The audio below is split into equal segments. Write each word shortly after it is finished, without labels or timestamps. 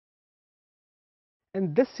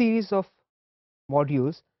In this series of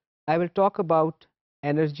modules, I will talk about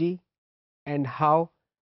energy and how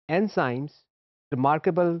enzymes,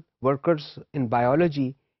 remarkable workers in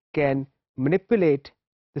biology, can manipulate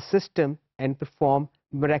the system and perform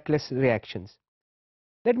miraculous reactions.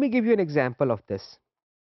 Let me give you an example of this.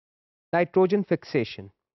 Nitrogen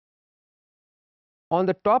fixation. On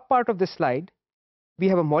the top part of the slide, we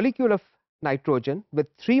have a molecule of nitrogen with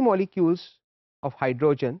 3 molecules of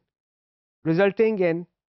hydrogen, resulting in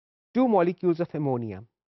 2 molecules of ammonia.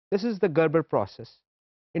 This is the Gerber process,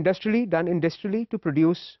 done industrially to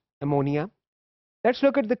produce ammonia. Let's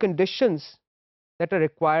look at the conditions that are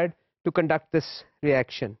required to conduct this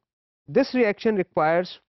reaction. This reaction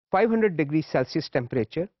requires 500 degrees Celsius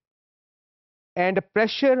temperature and a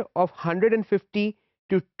pressure of 150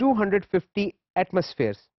 to 250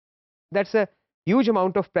 atmospheres. That's a huge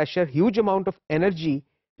amount of pressure, huge amount of energy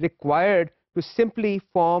required to simply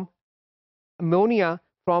form ammonia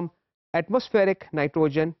from atmospheric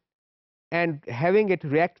nitrogen and having it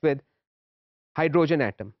react with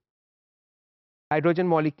hydrogen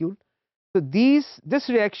molecule. So this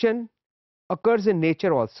reaction occurs in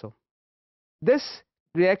nature also. This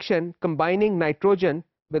reaction combining nitrogen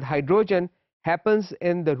with hydrogen happens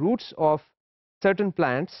in the roots of certain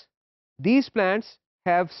plants. These plants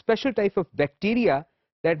have special type of bacteria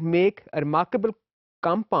that make a remarkable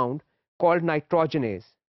compound called nitrogenase.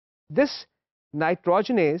 This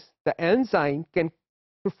nitrogenase, the enzyme, can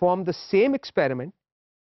perform the same experiment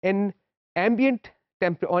in ambient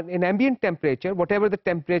temperature, whatever the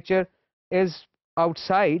temperature is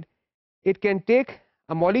outside. It can take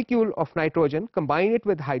a molecule of nitrogen, combine it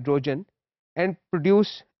with hydrogen, and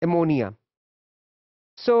produce ammonia.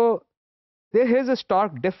 So there is a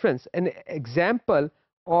stark difference, an example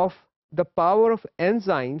of the power of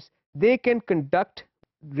enzymes. They can conduct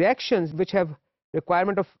reactions which have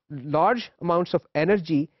requirement of large amounts of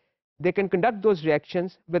energy. They can conduct those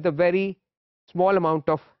reactions with a very small amount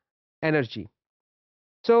of energy.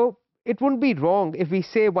 So it wouldn't be wrong if we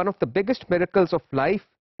say one of the biggest miracles of life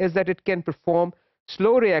is that it can perform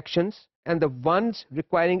slow reactions and the ones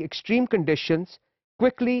requiring extreme conditions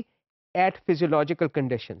quickly at physiological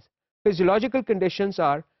conditions. Physiological conditions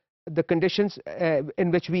are the conditions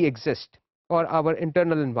in which we exist, or our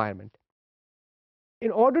internal environment.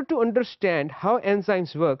 In order to understand how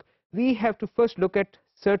enzymes work, we have to first look at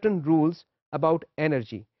certain rules about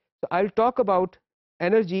energy. So I'll talk about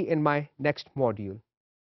energy in my next module.